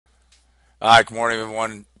Hi, good morning,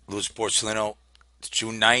 everyone. Louis Porcelino. It's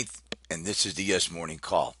June 9th, and this is the Yes Morning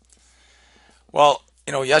Call. Well,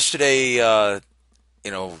 yesterday,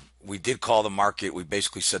 we did call the market. We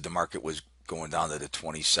basically said the market was going down to the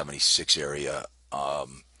 2076 area.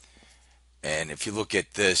 And if you look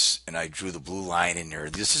at this, and I drew the blue line in there,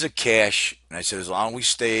 this is a cash. And I said, as long as we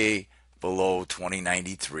stay below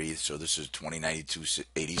 2093, so this is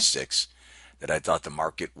 2092.86, that I thought the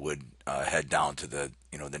market would head down to the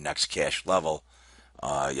next cash level.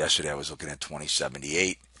 Yesterday I was looking at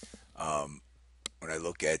 2078. When I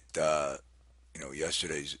look at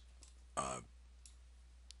yesterday's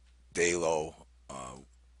day low,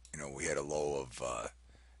 we had a low of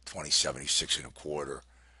 2076 and a quarter.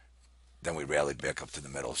 Then we rallied back up to the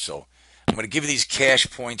middle. So I'm going to give you these cash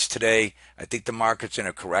points today. I think the market's in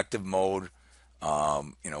a corrective mode.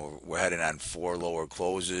 We're heading on four lower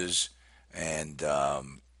closes, and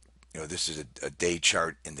this is a day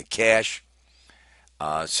chart in the cash.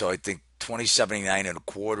 So I think 2079 and a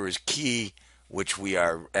quarter is key, which we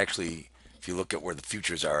are actually, if you look at where the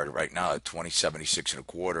futures are right now at 2076 and a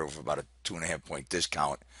quarter with about a 2.5 point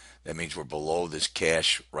discount, that means we're below this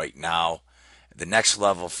cash right now. The next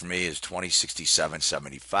level for me is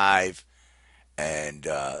 2067.75, and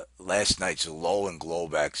last night's low in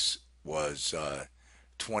Globex was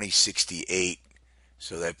 2068,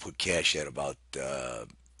 so that put cash at about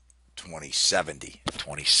 2070.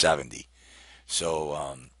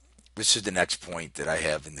 So this is the next point that I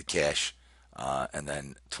have in the cash, and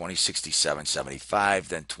then 2067.75,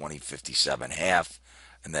 then 2057 half,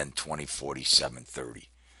 and then 2047.30.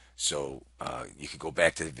 So you can go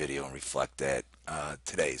back to the video and reflect that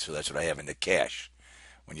today. So that's what I have in the cash.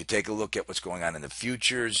 When you take a look at what's going on in the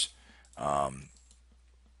futures,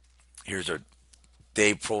 here's our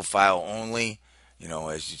day profile only.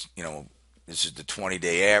 This is the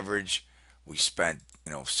 20-day average. We spent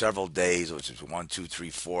several days, which is 1, 2, 3,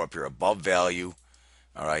 4 up here above value.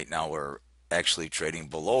 All right, now we're actually trading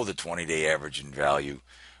below the 20-day average in value.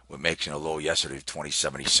 We're making a low yesterday of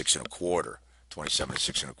 2076 and a quarter,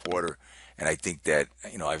 2076 and a quarter. And I think that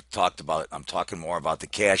I'm talking more about the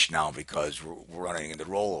cash now because we're running into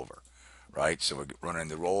rollover, right? So we're running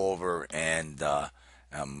the rollover, and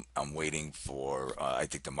I'm waiting for. I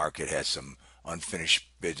think the market has some unfinished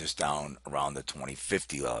business down around the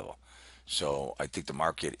 2050 level. So I think the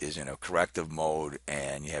market is in a corrective mode,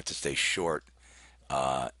 and you have to stay short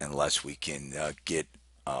unless we can get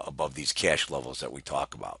above these cash levels that we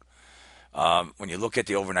talk about. When you look at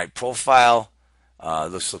the overnight profile,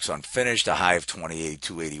 this looks unfinished, a high of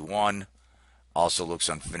 28,281. Also looks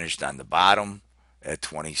unfinished on the bottom at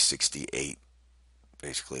 2068,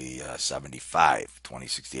 basically 75,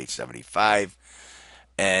 2068.75.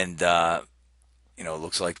 And, it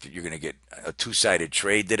looks like you're going to get a two-sided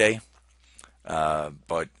trade today,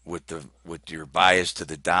 but with your bias to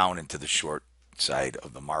the down and to the short side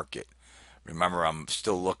of the market. Remember, I'm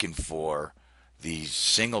still looking for these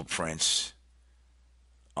single prints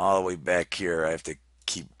all the way back here. I have to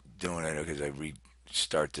keep doing it because I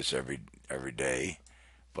restart this every day.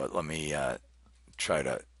 But let me try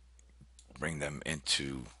to bring them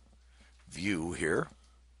into view here.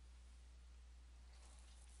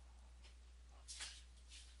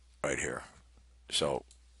 Right here. So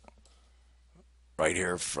right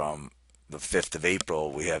here from the 5th of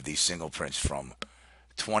April, we have these single prints from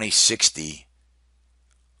 2060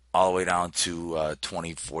 all the way down to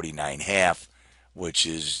 2049 half, which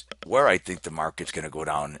is where I think the market's going to go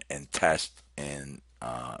down and test, and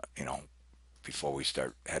before we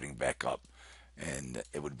start heading back up, and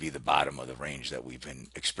it would be the bottom of the range that we've been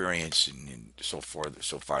experiencing so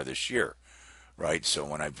far this year, right? So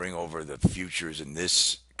when I bring over the futures in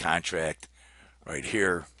this contract right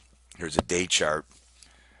here, here's a day chart.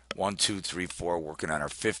 1, 2, 3, 4, working on our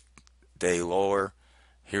fifth day lower.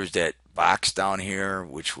 Here's that box down here,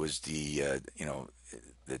 which was the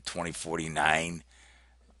 2049.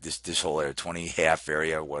 This whole area, 20 half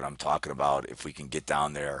area, what I'm talking about. If we can get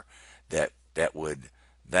down there, that would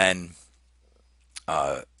then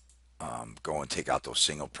go and take out those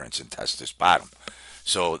single prints and test this bottom.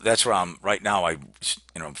 So that's where I'm right now. I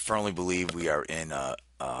firmly believe we are in a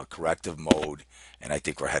corrective mode, and I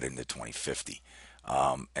think we're heading to 2050.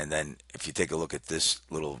 And then if you take a look at this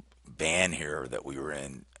little band here that we were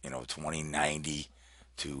in, 2090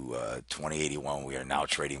 to 2081, we are now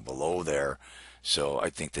trading below there. So I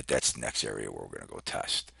think that that's the next area where we're going to go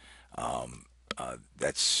test.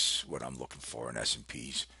 That's what I'm looking for in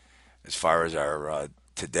S&Ps. As far as our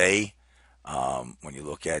today, when you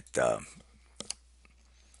look at, let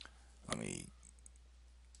me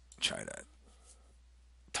try to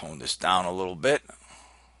tone this down a little bit.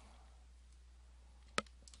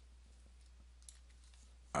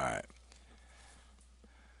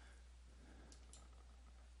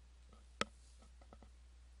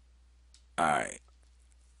 All right.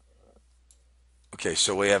 Okay,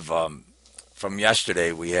 so we have from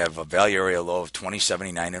yesterday, we have a value area low of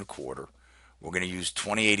 2079 and a quarter. We're going to use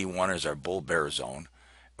 2081 as our bull bear zone.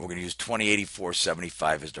 We're going to use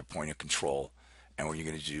 2084.75 as their point of control. And we're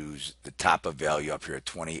going to use the top of value up here at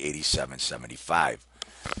 2087.75.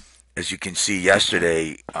 As you can see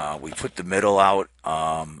yesterday, we put the middle out.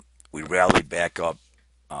 We rallied back up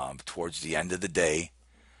towards the end of the day,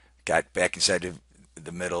 got back inside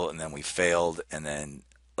the middle, and then we failed. And then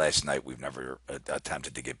last night we've never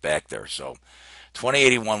attempted to get back there. So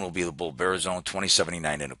 2081 will be the bull bear zone.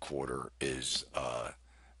 2079 and a quarter is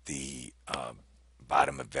the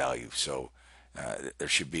bottom of value. So there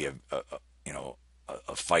should be a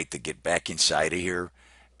fight to get back inside of here,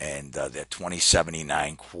 and that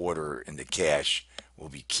 2079 quarter in the cash will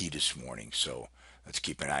be key this morning. So let's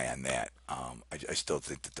keep an eye on that. I still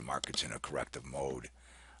think that the market's in a corrective mode.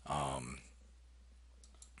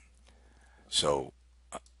 So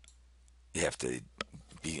you have to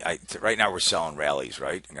be. Right now we're selling rallies,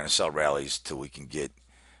 right? I'm going to sell rallies till we can get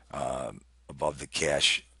above the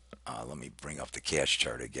cash. Let me bring up the cash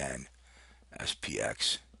chart again.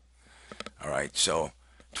 SPX. All right, so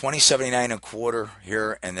 2079 and a quarter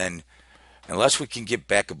here, and then unless we can get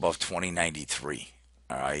back above 2093,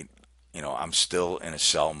 all right, I'm still in a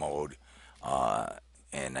sell mode,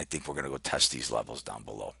 and I think we're going to go test these levels down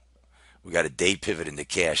below. We got a day pivot in the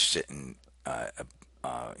cash sitting, at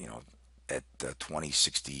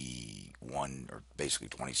 2061 or basically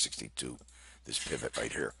 2062. This pivot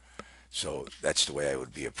right here. So that's the way I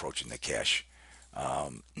would be approaching the cash.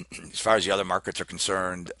 As far as the other markets are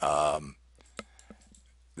concerned,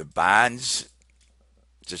 the bonds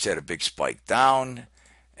just had a big spike down,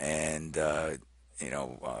 and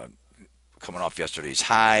coming off yesterday's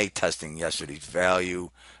high, testing yesterday's value,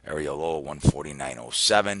 area low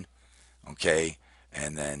 149.07. Okay,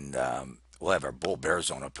 and then we'll have our bull bear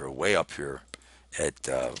zone up here, way up here at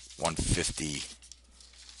 150.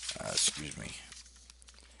 Excuse me.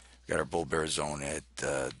 Got our bull bear zone at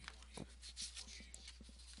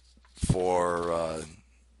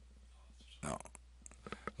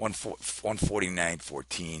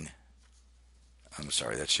 149.14. I'm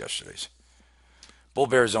sorry, that's yesterday's. Bull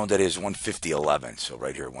bear zone, that is 150.11. So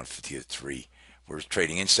right here, 150.3. We're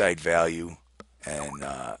trading inside value, and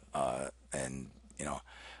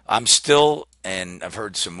I'm still, and I've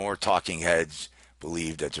heard some more talking heads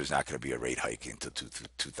believe that there's not going to be a rate hike until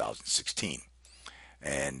 2016,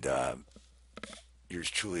 and yours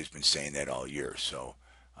truly has been saying that all year. So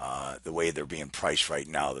the way they're being priced right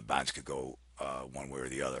now, the bonds could go one way or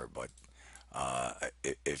the other. But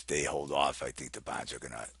if they hold off, I think the bonds are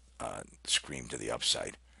going to scream to the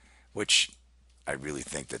upside, which I really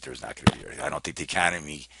think that there's not going to be. I don't think the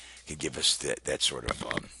economy can give us that sort of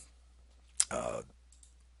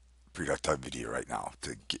productivity right now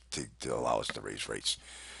to allow us to raise rates.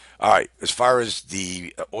 All right, as far as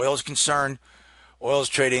the oil is concerned, oil is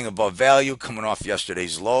trading above value, coming off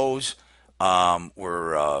yesterday's lows. I'll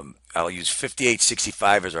use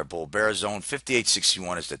 58.65 as our bull bear zone.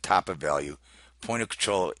 58.61 is the top of value. Point of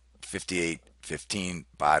control 58.15,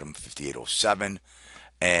 bottom 58.07,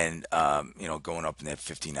 and going up in that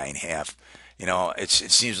 59.5. It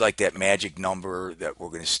seems like that magic number that we're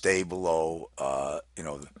going to stay below.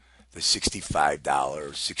 The $65,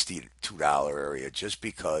 $62 area, just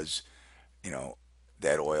because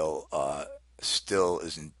that oil still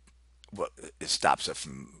isn't what it stops us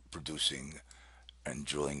from producing and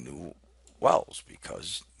drilling new wells,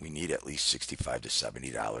 because we need at least $65 to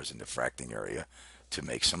 $70 in the fracking area to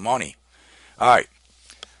make some money. All right,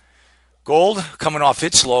 gold coming off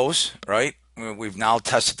its lows, right? We've now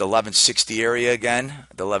tested the 1160 area again,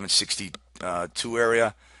 the 1162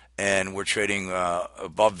 area, and we're trading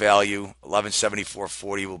above value.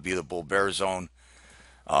 1174.40 will be the bull bear zone.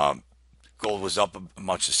 Gold was up as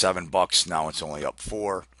much as $7. Now it's only up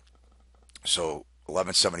 4. So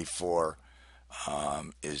 1174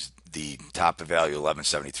 is the top of value.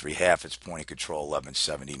 1173 half. Its point of control.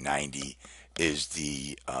 1170.90 is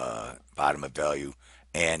the bottom of value.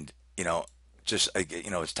 And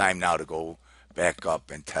it's time now to go back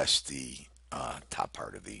up and test the top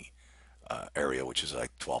part of the area, which is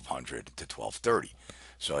like 1200 to 1230.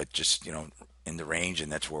 So it just in the range, and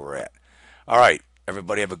that's where we're at. All right,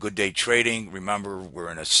 everybody, have a good day trading. Remember, we're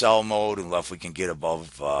in a sell mode unless we can get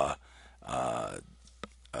above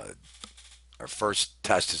our first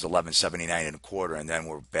test is 1179 and a quarter, and then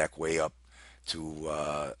we're back way up to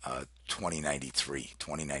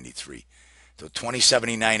 2093. So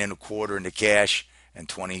 2079 and a quarter in the cash and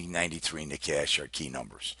 2093 in the cash are key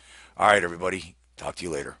numbers. All right, everybody, talk to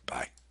you later. Bye.